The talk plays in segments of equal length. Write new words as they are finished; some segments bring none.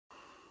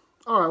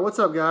All right, what's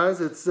up, guys?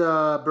 It's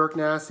Burke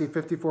Nasty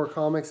 54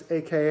 Comics,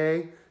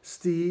 aka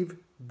Steve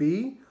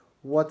B.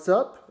 What's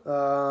up?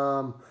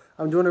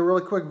 I'm doing a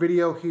really quick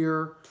video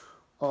here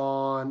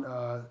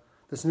on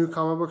this new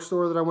comic book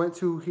store that I went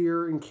to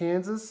here in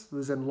Kansas. It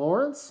was in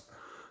Lawrence.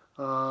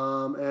 And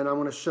I'm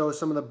going to show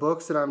some of the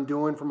books that I'm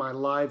doing for my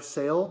live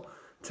sale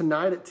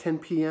tonight at 10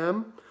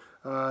 p.m.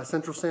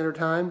 Central Standard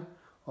Time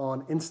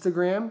on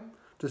Instagram.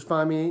 Just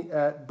find me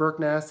at Burke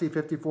Nasty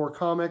 54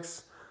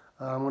 Comics.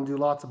 I'm going to do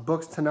lots of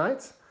books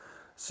tonight.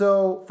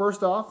 So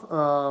first off,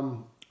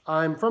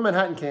 I'm from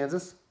Manhattan,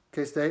 Kansas,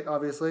 K-State,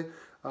 obviously.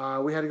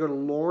 We had to go to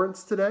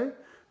Lawrence today,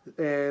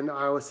 and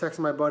I was texting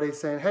my buddy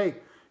saying, hey,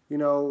 you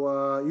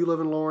know, you live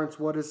in Lawrence,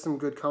 what is some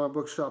good comic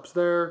book shops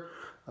there?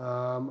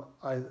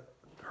 I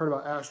heard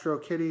about Astro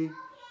Kitty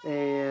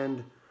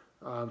and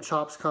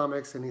Chops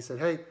Comics, and he said,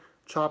 hey,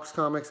 Chops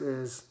Comics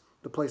is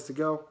the place to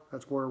go.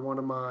 That's where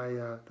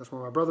that's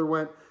where my brother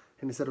went,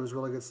 and he said it was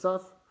really good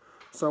stuff.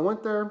 So I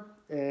went there,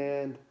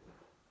 and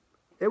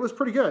it was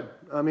pretty good.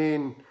 I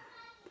mean,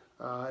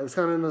 it was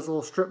kind of in this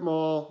little strip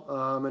mall,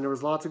 and there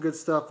was lots of good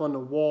stuff on the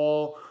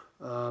wall.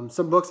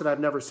 Some books that I've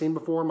never seen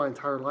before in my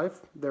entire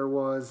life. There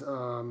was,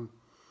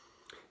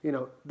 you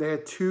know, they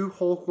had two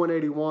Hulk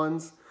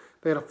 181s.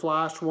 They had a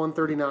Flash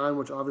 139,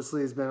 which obviously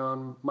has been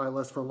on my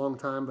list for a long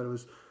time, but it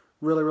was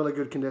really, really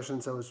good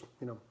condition, so it was,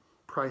 you know,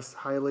 priced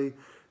highly.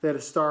 They had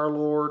a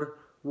Star-Lord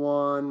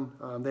one.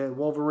 They had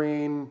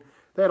Wolverine.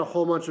 They had a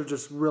whole bunch of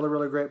just really,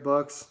 really great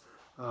books.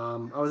 I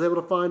was able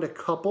to find a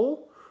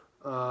couple,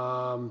 and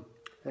I'm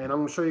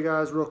going to show you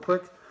guys real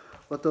quick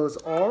what those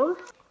are.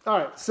 All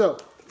right, so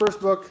the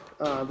first book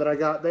that I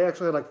got, they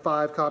actually had like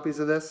 5 copies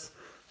of this,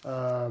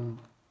 and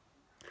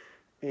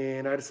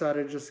I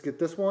decided to just get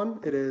this one.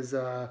 It is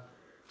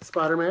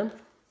Spider-Man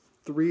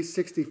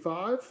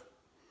 365.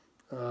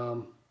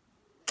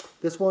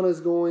 This one is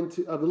going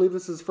to, I believe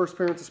this is first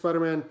appearance of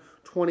Spider-Man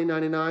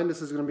 2099.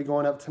 This is going to be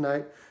going up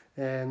tonight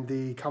in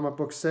the comic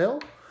book sale.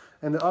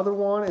 And the other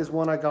one is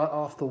one I got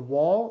off the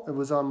wall. It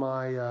was on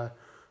my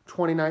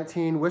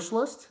 2019 wish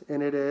list,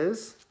 and it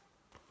is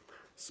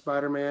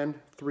Spider-Man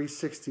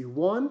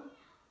 361.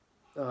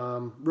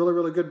 Really,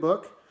 really good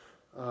book.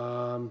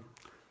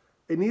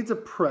 It needs a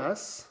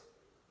press,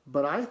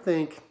 but I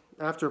think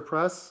after a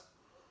press,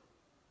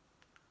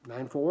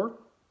 9.4,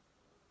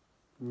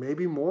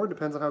 maybe more,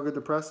 depends on how good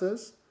the press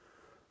is.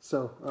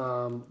 So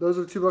those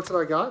are the 2 books that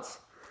I got.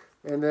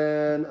 And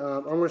then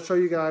I'm going to show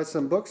you guys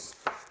some books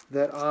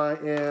that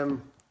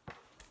I'm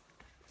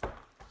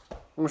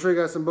going to show you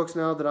guys some books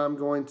now that I'm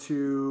going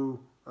to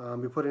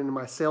be putting into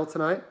my sale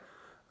tonight.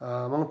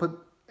 I'm going to put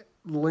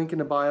the link in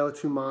the bio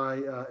to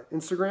my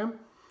Instagram.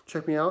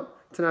 Check me out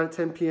tonight at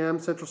 10 p.m.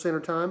 Central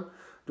Standard Time,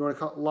 doing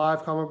a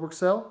live comic book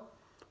sale.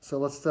 So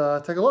let's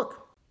take a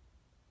look.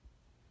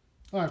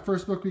 All right,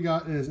 first book we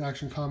got is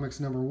Action Comics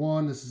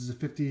 #1. This is a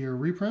 50-year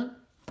reprint.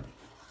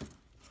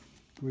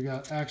 We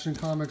got Action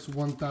Comics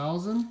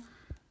 1000,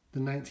 the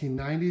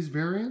 1990s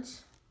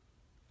variants.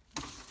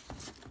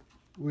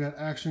 We got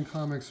Action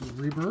Comics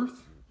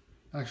Rebirth.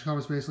 Action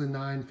Comics basically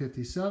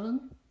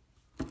 957.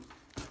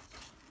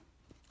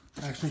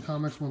 Action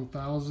Comics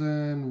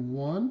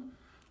 1001.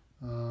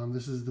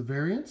 This is the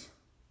variant.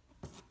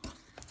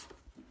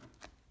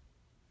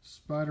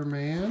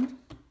 Spider-Man.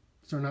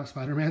 Sorry, not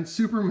Spider-Man.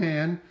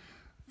 Superman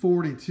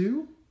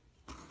 42.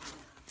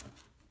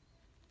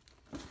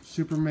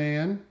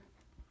 Superman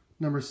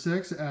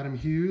 #6, Adam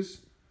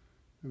Hughes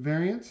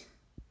variant.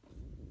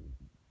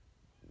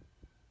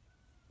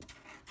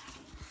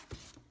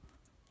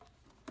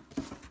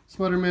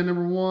 Spider-Man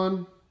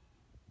 #1.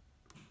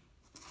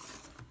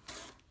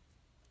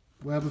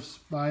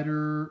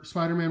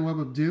 Spider-Man Web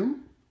of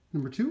Doom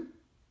 #2.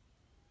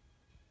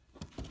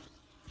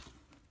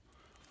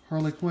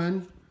 Harley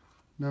Quinn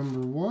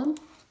 #1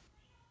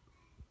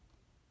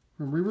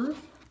 from Rebirth.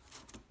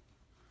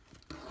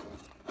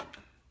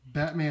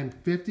 Batman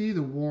 50,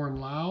 the Warren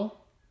Lau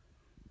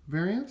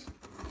variant.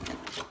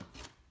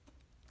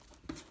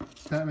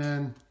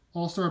 Batman,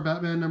 All-Star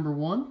Batman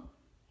 #1.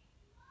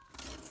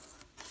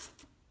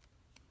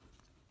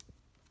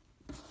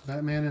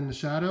 Batman in the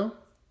Shadow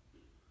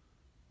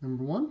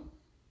 #1.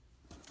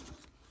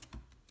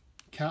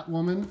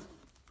 Catwoman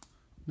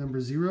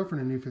 #0 for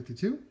the New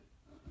 52.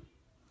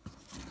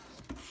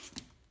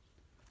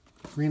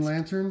 Green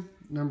Lantern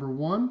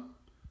 #1.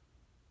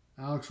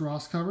 Alex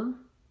Ross cover.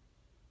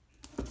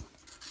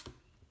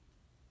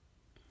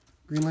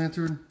 Green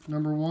Lantern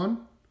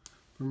 #1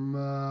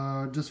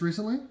 from just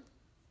recently.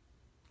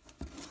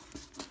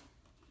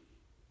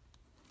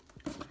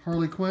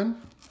 Harley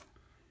Quinn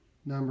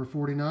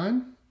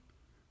 #49.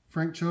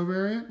 Frank Cho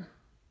variant.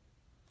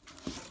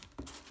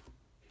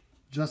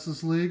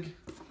 Justice League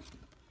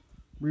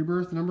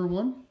Rebirth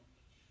 #1.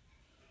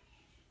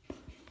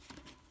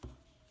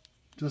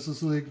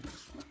 Justice League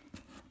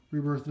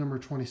Rebirth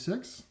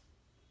 #26.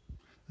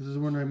 This is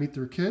when I meet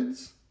their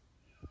kids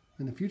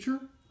in the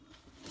future.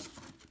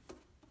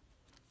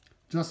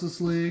 Justice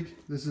League.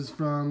 This is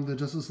from the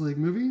Justice League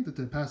movie that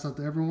they pass out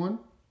to everyone.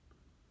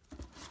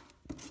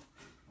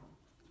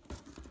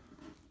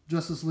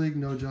 Justice League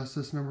No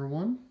Justice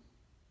 #1.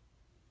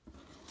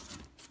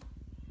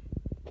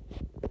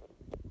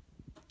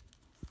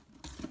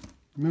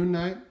 Moon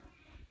Knight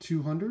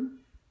 200.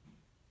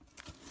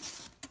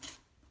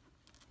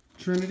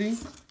 Trinity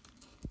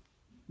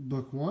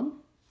Book 1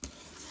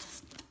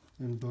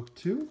 and Book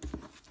 2.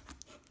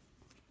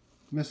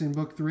 Missing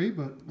Book 3,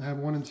 but I have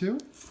 1 and 2.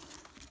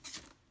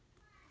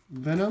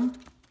 Venom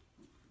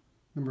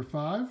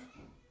 #5.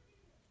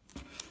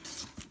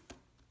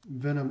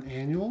 Venom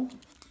Annual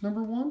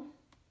 #1.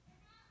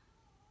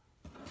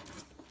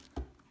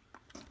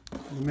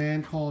 The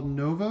Man Called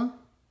Nova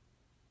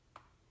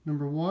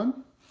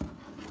 #1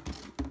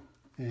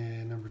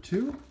 and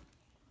 #2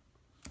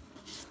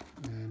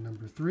 and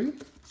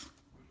 #3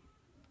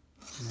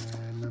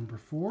 and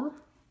 #4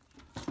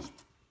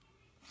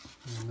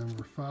 and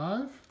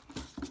 #5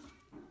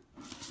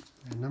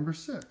 and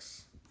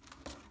 #6.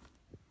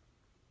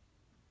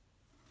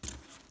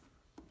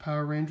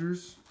 Power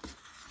Rangers.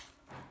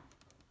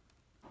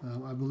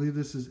 I believe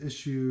this is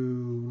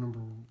issue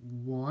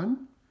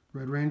 #1.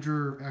 Red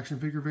Ranger action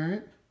figure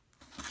variant.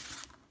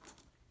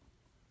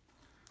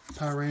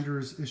 Power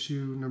Rangers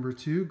issue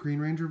 #2. Green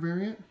Ranger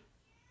variant.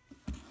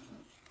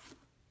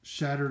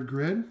 Shattered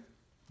Grid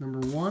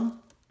 #1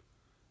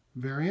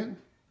 variant.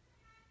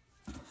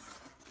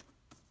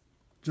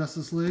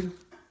 Justice League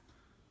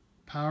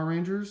Power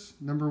Rangers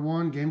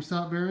 #1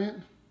 GameStop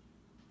variant.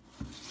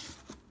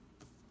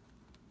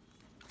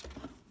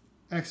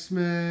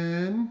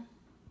 X-Men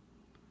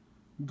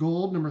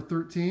Gold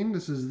 #13.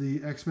 This is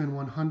the X-Men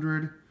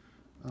 100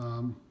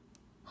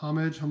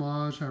 homage,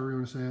 however you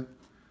want to say it.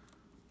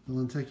 The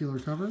lenticular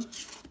cover.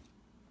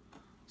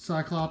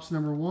 Cyclops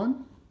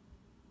 #1.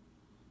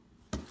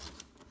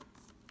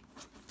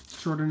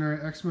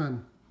 Extraordinary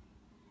X-Men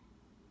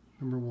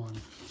 #1.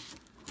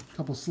 A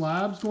couple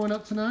slabs going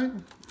up tonight.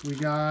 We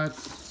got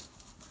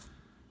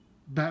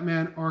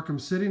Batman Arkham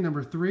City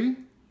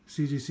 #3,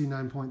 CGC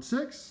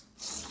 9.6.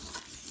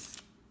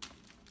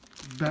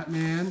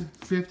 Batman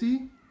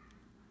 50,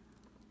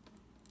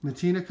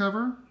 Matina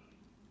cover,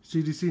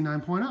 CGC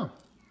 9.0.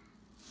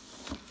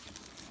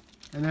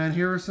 And then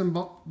here are some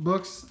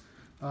books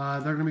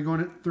that are going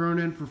to be thrown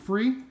in for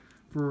free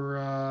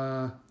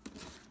for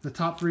the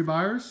top 3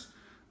 buyers.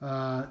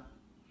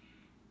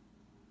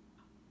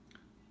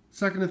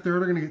 Second and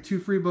third are going to get 2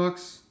 free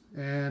books,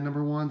 and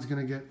 #1 is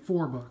going to get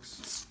 4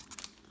 books.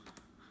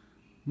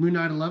 Moon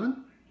Knight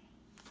 11,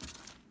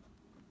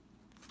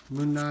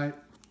 Moon Knight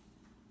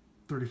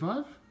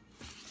 35,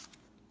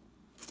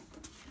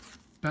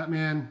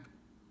 Batman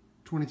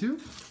 22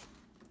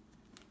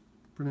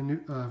 for the New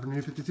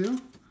 52,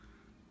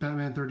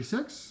 Batman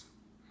 36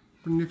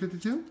 for the New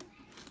 52,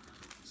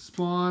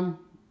 Spawn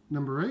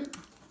 #8,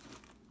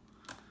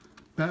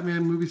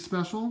 Batman movie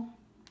special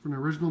for an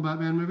original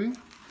Batman movie,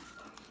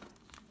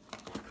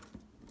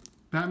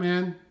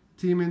 Batman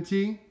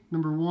TMNT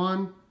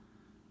 #1,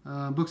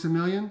 Books A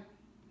Million,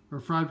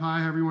 or Fried Pie,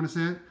 however you want to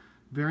say it,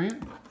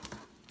 variant.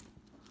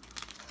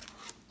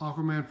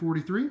 Aquaman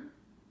 43.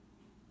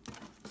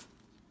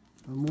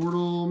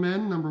 Immortal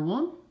Men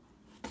 #1.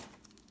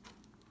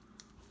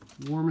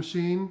 War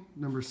Machine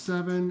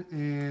 #7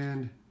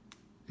 and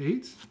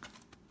 8.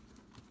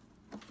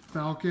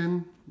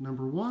 Falcon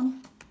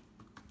 #1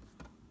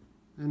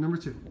 and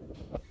 #2.